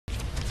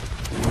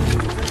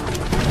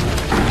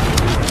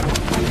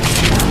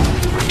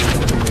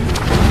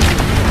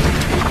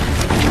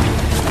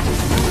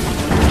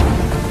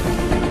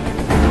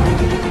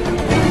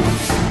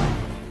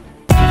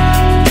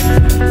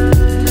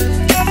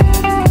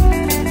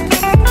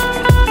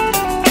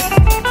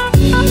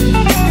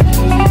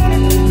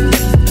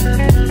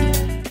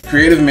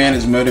man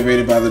is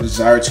motivated by the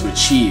desire to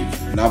achieve,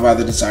 not by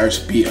the desire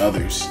to beat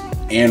others.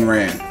 Ayn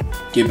Rand.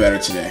 Get better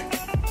today.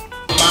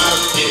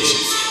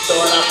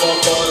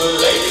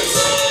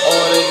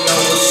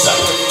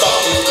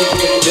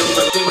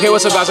 Okay,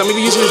 what's up guys? I'm going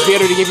to be using this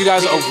video to give you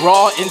guys a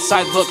raw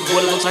inside look of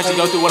what it looks like to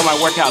go through one of my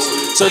workouts.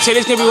 So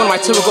today's going to be one of my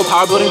typical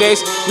power building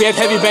days. We have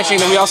heavy benching,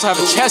 then we also have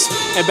a chest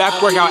and back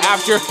workout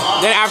after.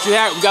 Then after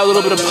that, we got a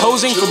little bit of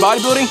posing for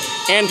bodybuilding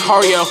and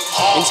cardio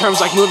in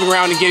terms of like moving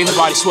around and getting the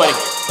body sweating.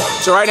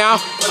 So right now,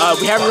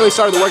 we haven't really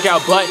started the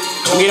workout, but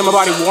I'm getting my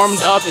body warmed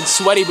up and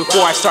sweaty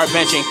before I start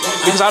benching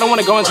because I don't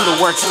want to go into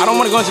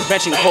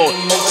benching cold.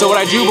 So what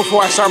I do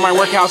before I start my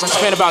workouts, I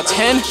spend about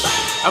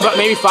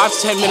maybe 5 to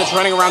 10 minutes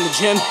running around the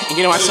gym and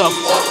getting myself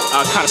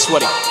kind of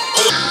sweaty.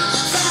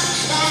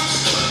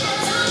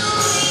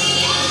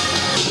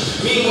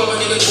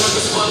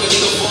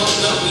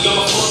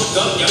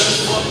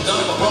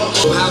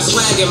 How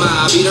swag am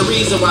I? Be the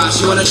reason why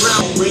she wanna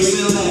drown.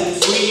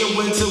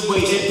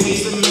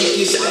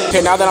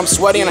 Okay, now that I'm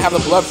sweaty and I have the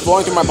blood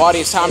flowing through my body,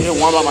 it's time to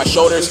warm up my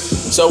shoulders.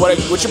 So what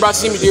you're about to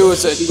see me do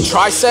is a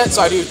tricep.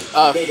 So I do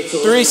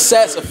 3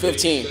 sets of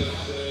 15.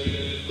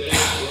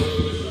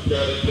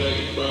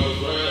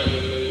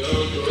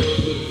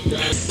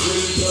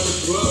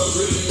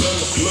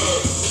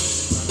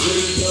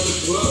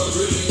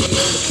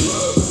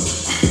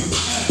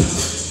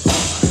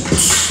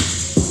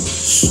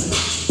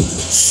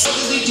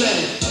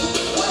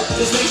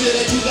 Just make sure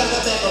that you got the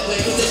backup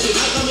plan, cause that shit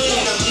might come in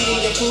and I'm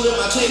eating your food at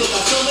my table,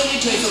 got so many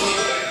plates on it.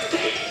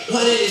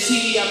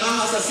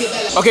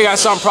 Okay guys,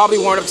 so I'm probably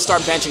warmed up to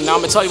start benching. Now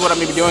I'm gonna tell you what I'm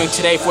gonna be doing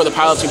today for the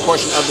powerlifting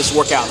portion of this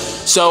workout.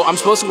 So I'm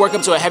supposed to work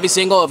up to a heavy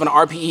single of an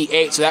RPE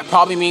 8, so that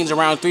probably means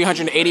around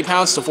 380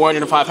 pounds to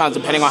 405 pounds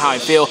depending on how I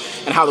feel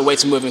and how the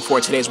weights are moving for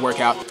today's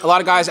workout. A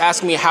lot of guys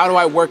ask me how do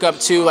I work up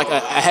to like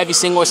a heavy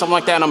single or something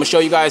like that, and I'm gonna show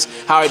you guys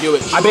how I do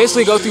it. I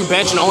basically go through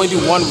bench and only do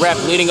 1 rep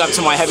leading up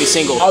to my heavy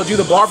single. I'll do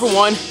the bar for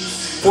 1,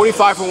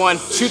 45 for 1,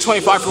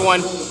 225 for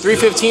 1,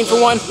 315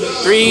 for 1,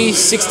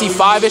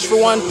 365-ish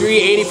for 1,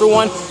 380 for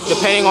 1,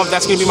 depending on if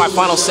that's gonna be my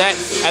final set,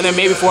 and then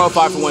maybe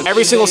 405 for 1.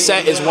 Every single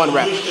set is 1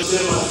 rep.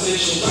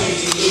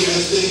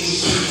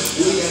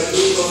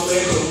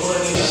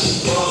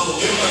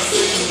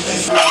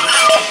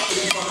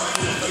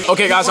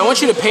 Okay guys, I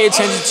want you to pay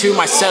attention to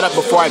my setup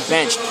before I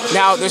bench.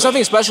 Now, there's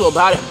nothing special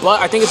about it, but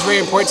I think it's very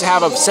important to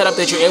have a setup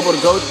that you're able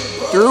to go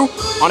through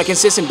on a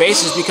consistent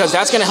basis because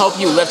that's gonna help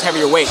you lift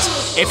heavier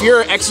weights. If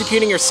you're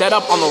executing your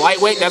setup on the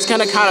lightweight, that's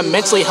gonna kind of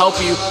mentally help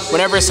you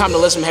whenever it's time to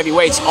lift some heavy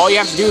weights. All you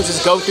have to do is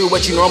just go through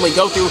what you normally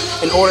go through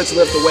in order to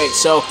lift the weight.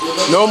 So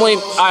normally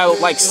I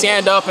like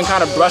stand up and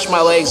kind of brush my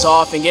legs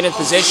off and get in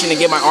position and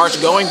get my arch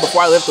going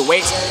before I lift the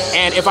weights.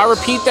 And if I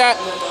repeat that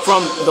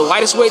from the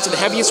lightest weight to the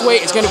heaviest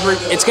weight, it's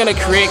gonna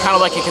create kind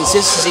of like a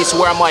consistency to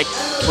where I'm like,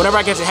 whenever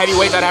I get to heavy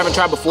weight that I haven't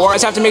tried before, I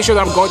just have to make sure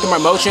that I'm going through my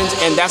motions,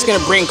 and that's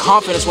gonna bring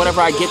confidence whenever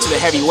I get to the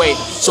heavy weight.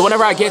 So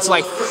whenever I get to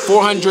like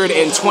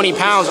 420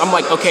 pounds, I'm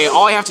like, okay,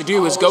 all I have to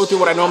do is go through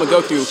what I normally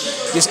go through.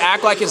 Just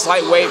act like it's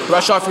lightweight,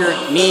 brush off your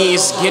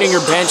knees, get in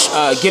your bench,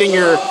 get in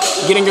your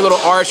little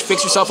arch,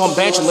 fix yourself on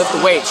bench and lift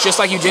the weights, just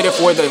like you did it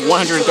for the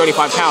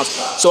 135 pounds.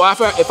 So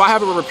if I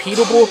have a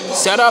repeatable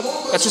setup,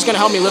 that's just gonna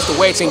help me lift the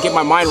weights and get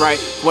my mind right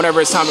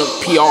whenever it's time to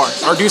PR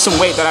or do some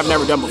weight that I've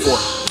never done before.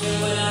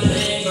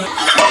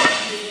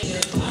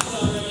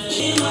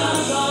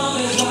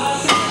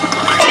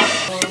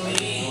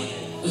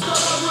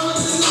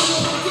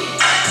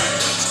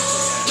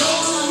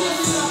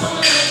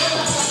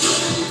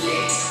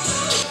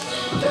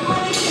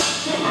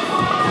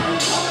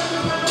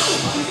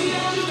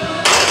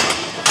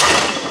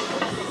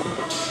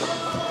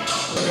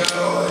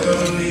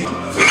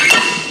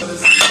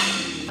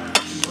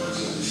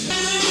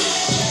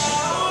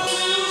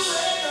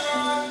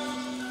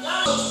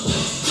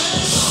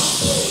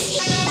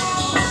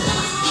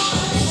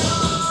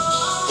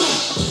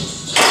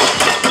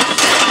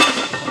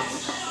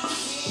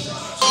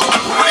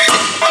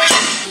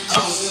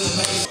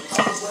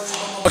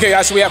 Okay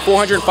guys, so we have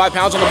 405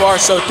 pounds on the bar,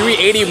 so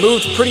 380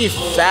 moved pretty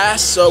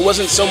fast, so it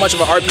wasn't so much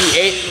of an RPE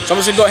 8. So I'm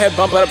just gonna go ahead and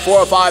bump it up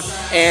 405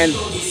 and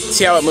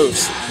see how it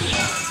moves.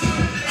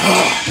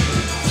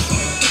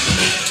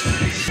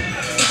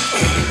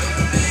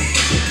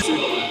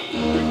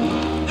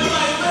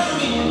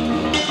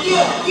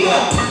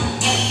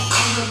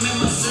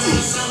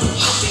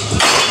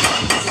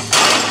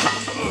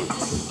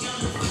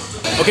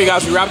 Okay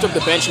guys, we wrapped up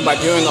the benching by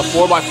doing a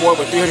 4x4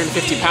 with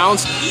 350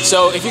 pounds.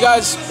 So if you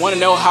guys want to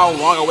know how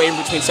long I wait in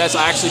between sets,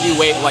 I actually do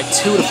wait like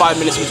 2 to 5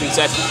 minutes between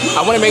sets.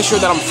 I want to make sure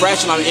that I'm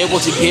fresh and I'm able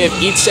to give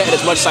each set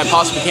as much as I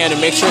possibly can to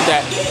make sure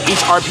that each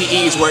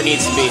RPE is where it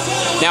needs to be.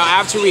 Now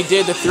after we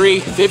did the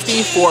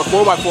 350 for a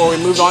 4x4, we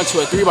moved on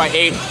to a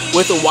 3x8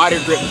 with a wider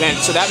grip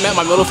bench. So that meant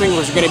my middle finger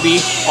was going to be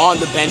on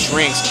the bench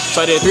rings.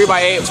 So I did a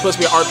 3x8, it was supposed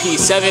to be an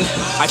RPE 7.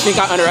 I think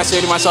I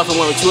underestimated myself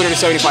and went with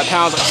 275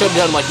 pounds. I should have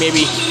done like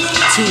maybe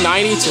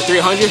 290 to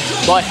 300,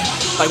 but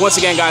like once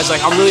again guys,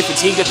 like I'm really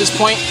fatigued at this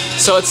point,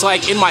 so it's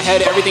like in my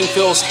head everything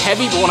feels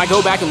heavy, but when I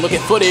go back and look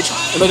at footage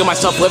and look at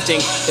myself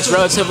lifting, it's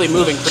relatively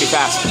moving pretty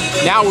fast.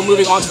 Now we're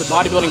moving on to the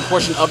bodybuilding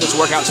portion of this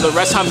workout, so the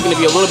rest time is going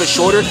to be a little bit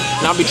shorter,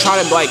 and I'll be trying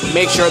to like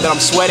make sure that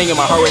I'm sweating and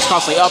my heart rate's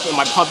constantly up and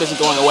my pump isn't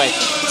going away.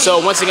 So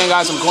once again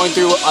guys, I'm going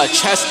through a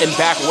chest and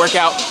back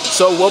workout.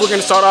 So what we're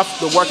going to start off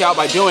the workout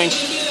by doing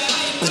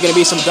is going to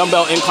be some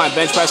dumbbell incline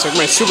bench press. So we're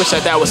going to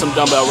superset that with some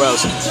dumbbell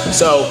rows.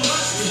 So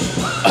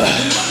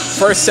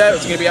first set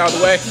is going to be out of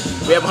the way.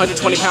 We have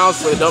 120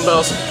 pounds for the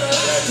dumbbells.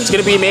 It's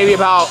going to be maybe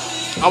about,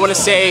 I want to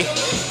say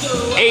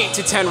 8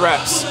 to 10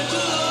 reps.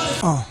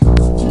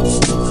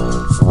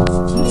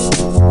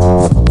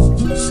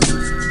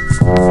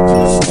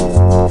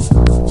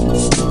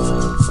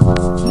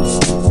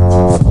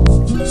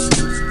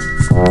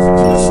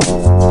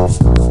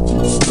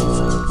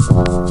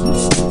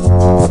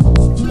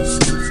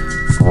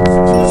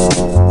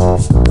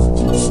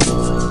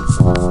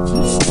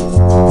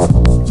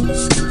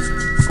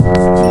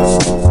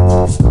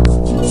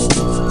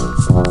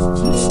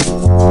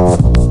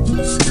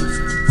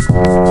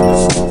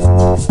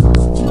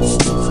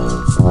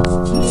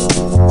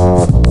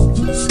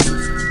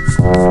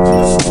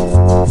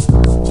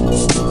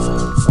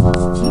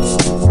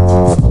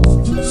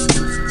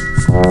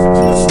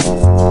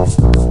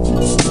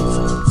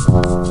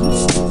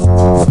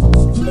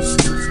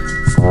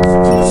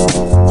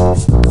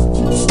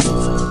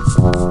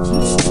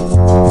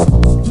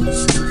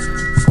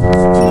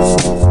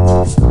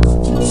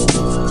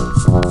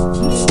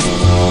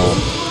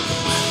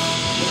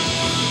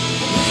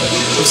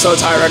 I'm so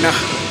tired right now,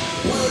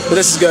 but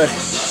this is good.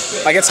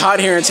 Like, it's hot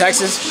here in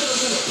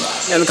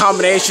Texas, and the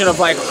combination of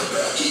like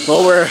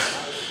lower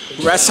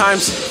rest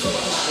times,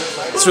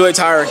 it's really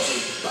tiring,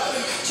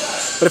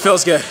 but it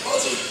feels good.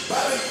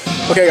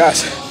 Okay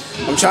guys,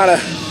 I'm trying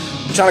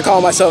to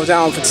calm myself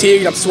down. I'm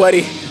fatigued, I'm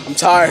sweaty, I'm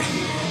tired,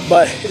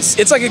 but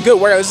it's like a good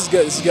workout. This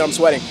is good, I'm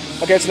sweating.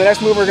 Okay, so the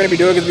next move we're gonna be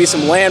doing is gonna be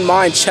some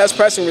landmine chest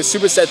press, and we're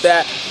gonna superset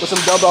that with some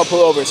dumbbell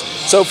pullovers.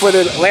 So for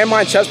the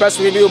landmine chest press,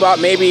 we're gonna do about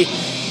maybe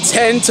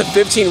 10 to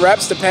 15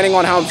 reps depending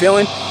on how I'm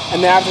feeling,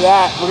 and then after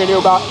that we're gonna do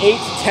about 8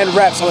 to 10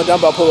 reps on the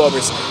dumbbell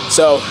pullovers.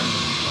 So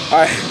all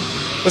right,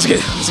 let's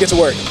get to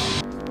work.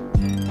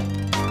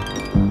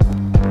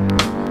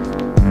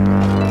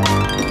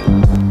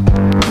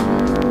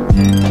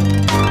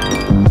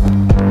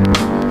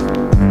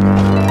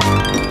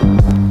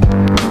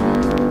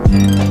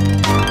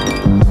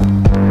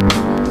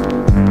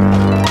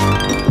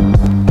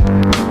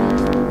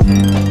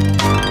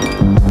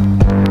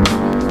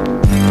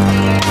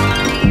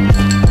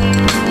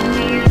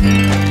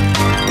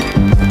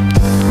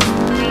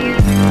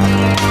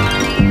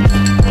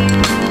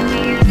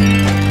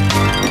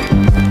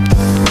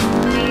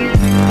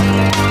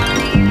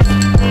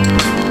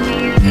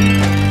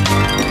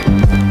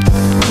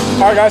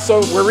 All right guys, so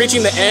we're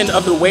reaching the end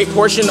of the weight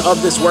portion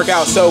of this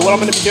workout. So what I'm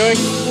gonna be doing,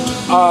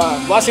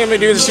 last thing I'm gonna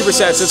do is a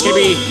superset. So it's gonna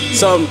be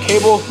some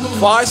cable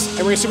flies, and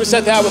we're gonna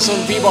superset that with some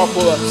V-bar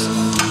pull-ups.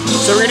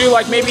 So we're gonna do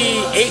like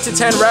maybe 8 to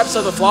 10 reps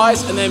of the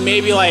flies, and then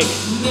maybe like,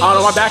 I don't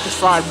know, my back is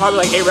fried, probably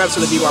like 8 reps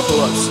of the V-bar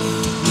pull-ups.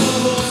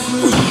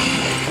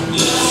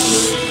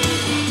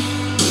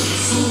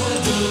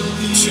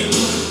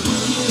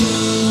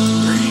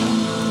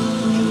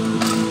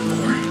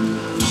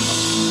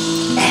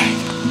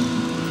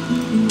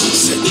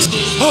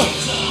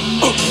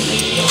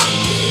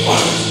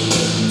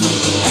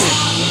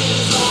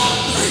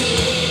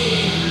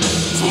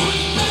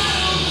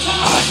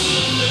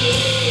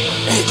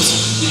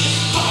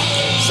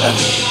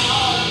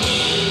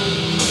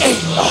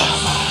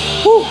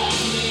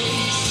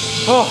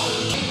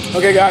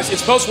 Okay guys,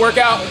 it's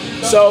post-workout.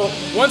 So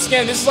once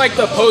again, this is like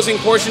the posing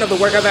portion of the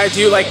workout that I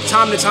do like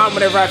time to time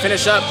whenever I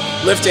finish up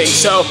lifting.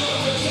 So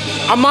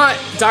I'm not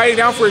dieting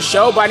down for a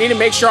show, but I need to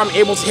make sure I'm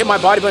able to hit my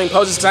bodybuilding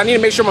poses because I need to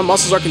make sure my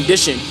muscles are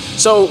conditioned.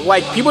 So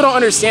like, people don't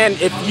understand,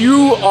 if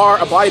you are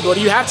a bodybuilder,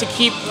 you have to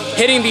keep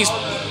hitting these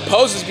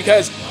poses,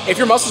 because if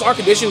your muscles aren't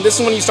conditioned, this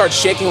is when you start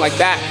shaking like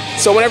that.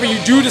 So whenever you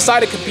do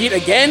decide to compete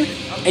again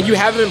and you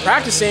haven't been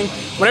practicing,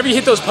 whenever you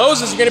hit those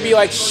poses, you're gonna be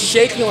like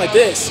shaking like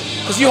this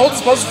because you hold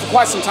these poses for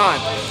quite some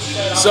time.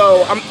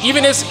 So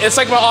even it's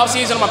like my off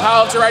season, I'm a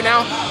powerlifter right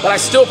now, but I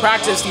still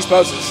practice these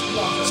poses.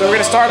 So we're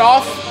gonna start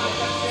off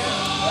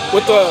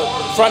with the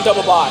front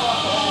double bod.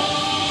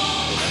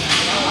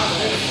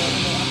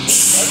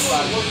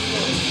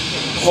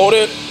 Hold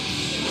it,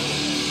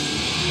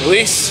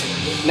 release.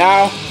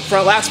 Now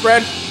front lat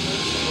spread.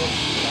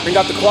 Bring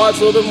out the quads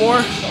a little bit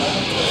more.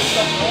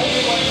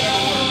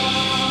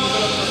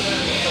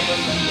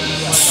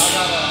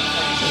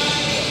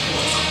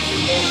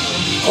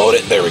 Hold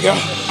it, there we go. All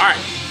right,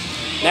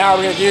 now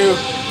we're gonna do,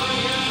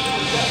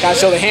 kind of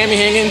show the hammy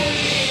hanging.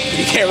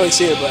 You can't really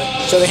see it, but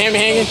show the hammy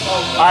hanging.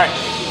 All right,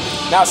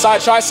 now side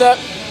tricep.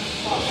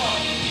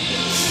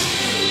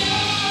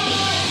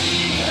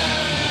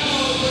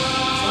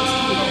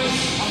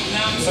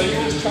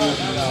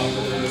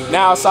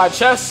 Now side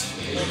chest.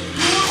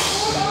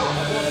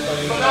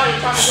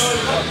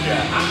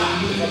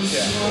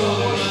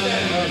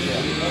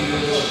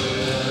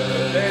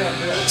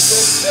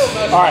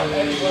 All right.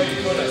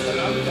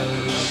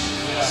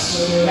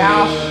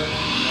 Now,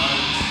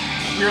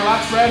 your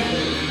last spread.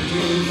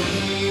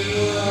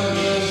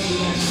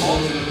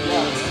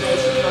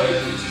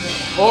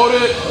 Hold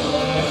it.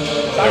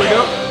 There we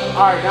go.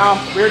 All right, now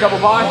rear double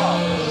bi.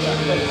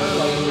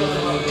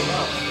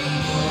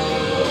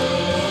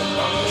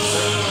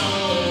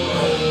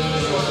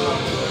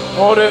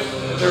 Hold it.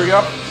 There we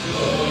go.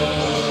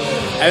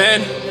 And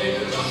then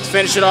to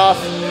finish it off,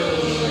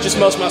 just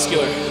most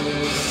muscular.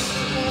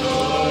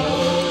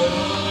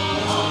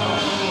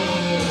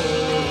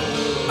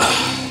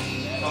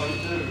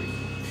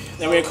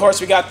 Then we, of course,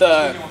 we got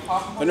the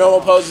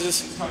normal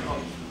poses.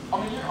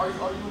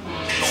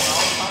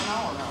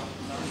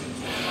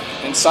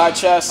 And side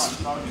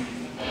chest.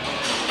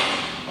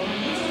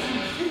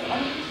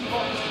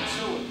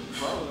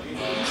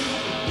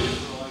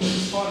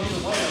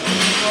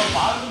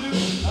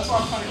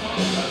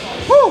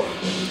 Woo!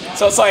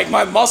 So it's like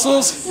my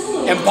muscles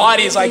and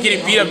body is like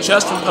getting beat up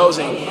just from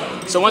posing.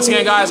 So once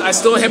again, guys, I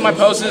still hit my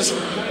poses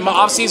in my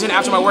off season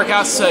after my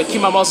workouts to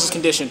keep my muscles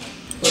conditioned.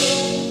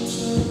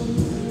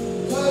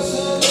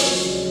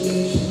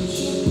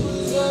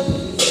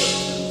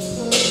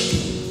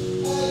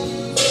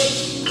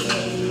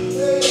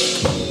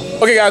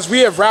 Okay guys, we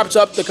have wrapped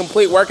up the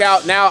complete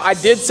workout. Now, I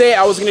did say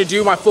I was gonna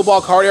do my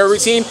football cardio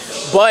routine,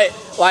 but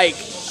like,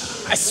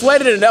 I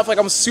sweated enough, like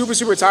I'm super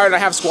tired and I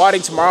have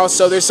squatting tomorrow,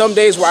 so there's some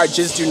days where I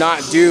just do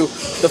not do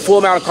the full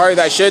amount of cardio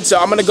that I should. So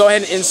I'm gonna go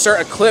ahead and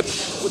insert a clip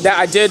that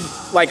I did,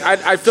 like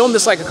I filmed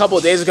this like a couple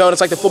of days ago, and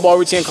it's like the football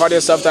routine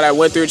cardio stuff that I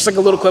went through, just like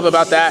a little clip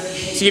about that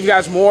to give you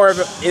guys more of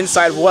an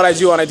insight of what I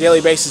do on a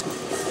daily basis.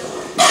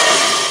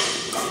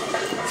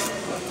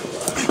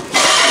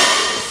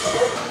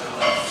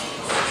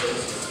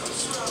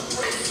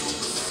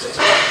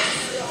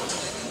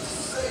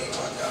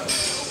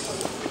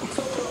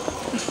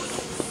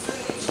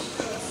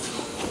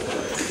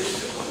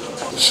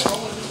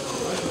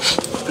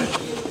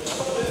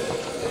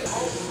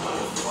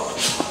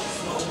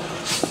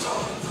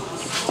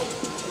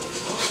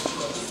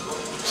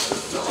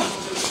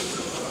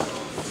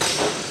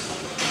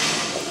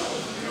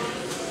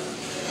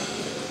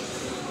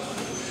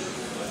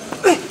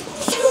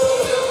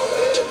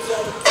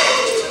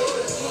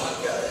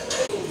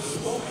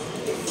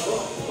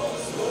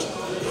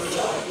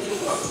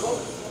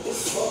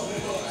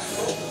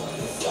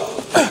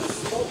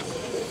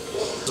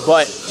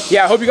 But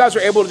yeah, I hope you guys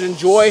were able to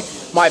enjoy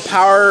my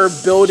power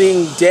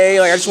building day.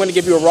 Like, I just want to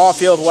give you a raw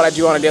feel of what I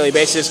do on a daily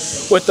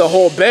basis with the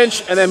whole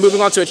bench, and then moving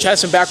on to a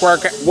chest and back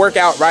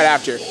workout right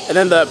after, and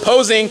then the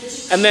posing,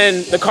 and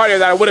then the cardio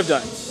that I would have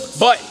done.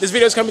 But this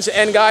video is coming to an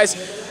end, guys.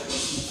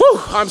 Whew,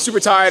 I'm super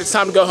tired. It's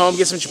time to go home,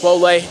 get some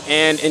Chipotle,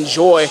 and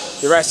enjoy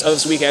the rest of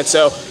this weekend.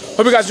 So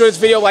hope you guys enjoyed this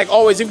video. Like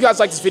always, if you guys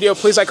like this video,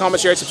 please like,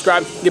 comment, share,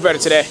 subscribe. Get better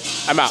today.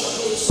 I'm out.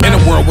 In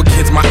a world with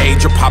kids my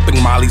age are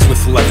popping mollies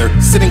with leather,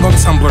 sitting on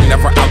Tumblr,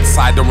 never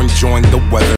outside or enjoying the weather.